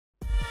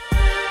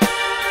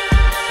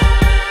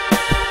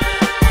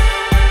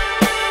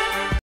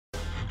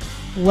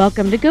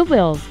Welcome to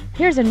Goodwill's.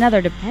 Here's another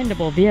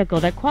dependable vehicle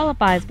that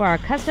qualifies for our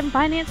custom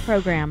finance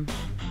program.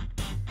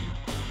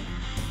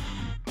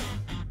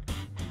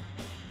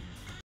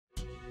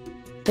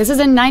 This is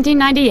a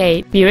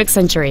 1998 Buick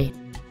Century.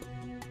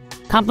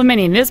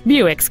 Complementing this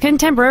Buick's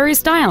contemporary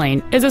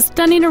styling is a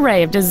stunning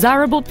array of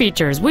desirable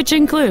features which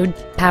include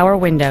power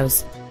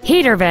windows,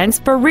 heater vents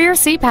for rear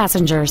seat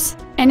passengers,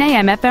 an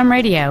AM/FM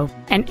radio,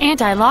 an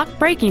anti-lock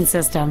braking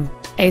system,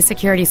 a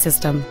security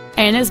system,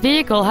 and this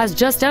vehicle has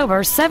just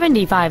over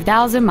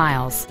 75,000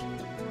 miles.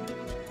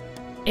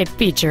 It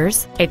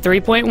features a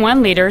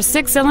 3.1-liter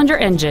six-cylinder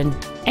engine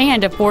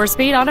and a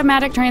 4-speed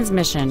automatic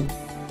transmission.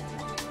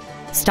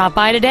 Stop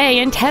by today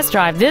and test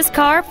drive this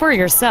car for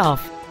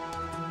yourself.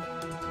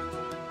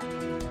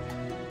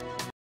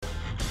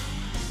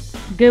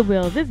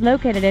 Goodwill's is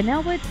located in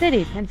Ellwood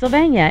City,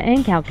 Pennsylvania,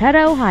 and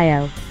Calcutta,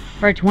 Ohio.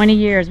 For 20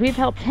 years, we've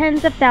helped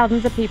tens of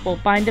thousands of people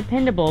find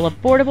dependable,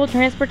 affordable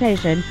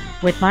transportation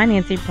with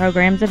financing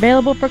programs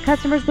available for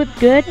customers with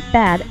good,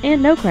 bad,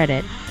 and no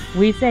credit.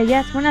 We say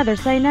yes when others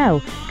say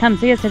no. Come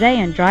see us today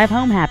and drive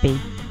home happy.